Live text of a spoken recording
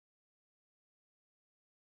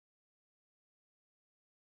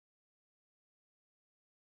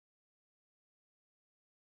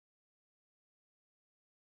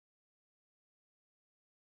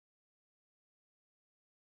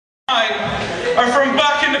are from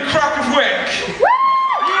back in the crack of Wick.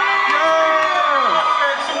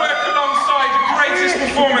 To work alongside the greatest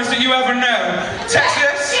performers that you ever know.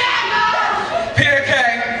 Texas, PK,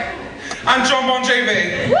 and John Bon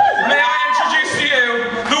JV. May I introduce to you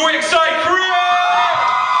the Wickside Crew!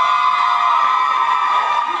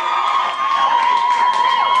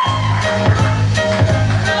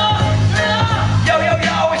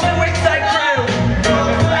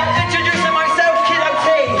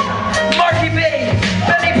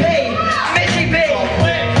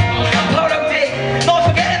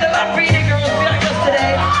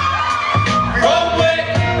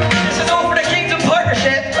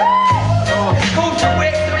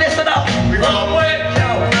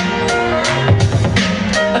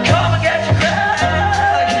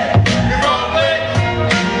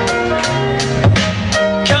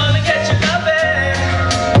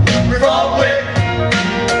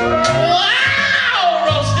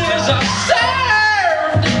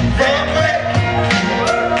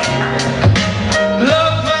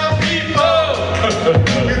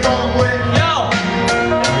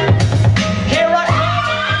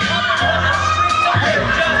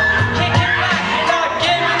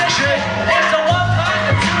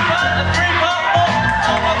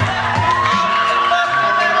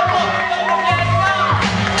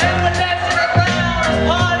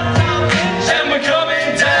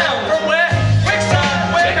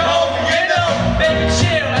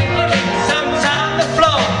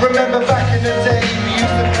 Remember back in the day we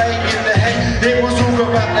used to play in the head. It was all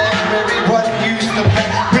about that everyone used to play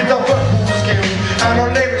with the football skills, and our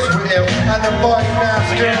lyrics were ill, and the body now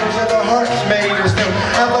skills, and the hearts made us still.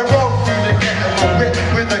 And the road through the ghetto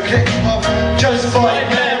with the click of just 5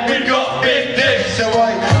 men, we got big dicks. So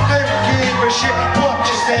I don't give a shit what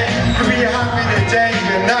you say, to be happy today,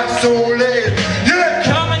 and that's all it is. Yeah!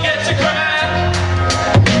 Come and get your crack!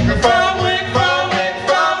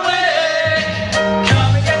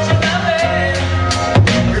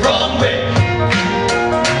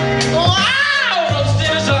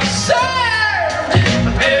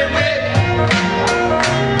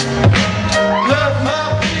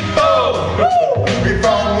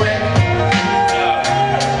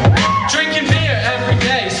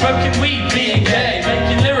 Smoking weed, being gay,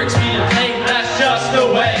 making lyrics, being paid, that's just the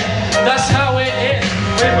way. That's how it is.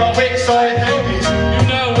 With my Wickside homies, you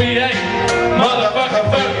know we ain't motherfucking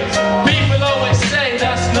bogus. People always say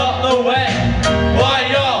that's not the way. Why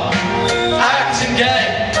y'all acting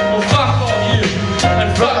gay? Well, fuck off you, and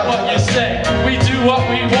fuck what you say. We do what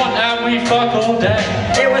we want and we fuck all day.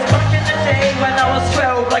 It was back in the day when I was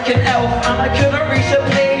 12 like an elf, and I could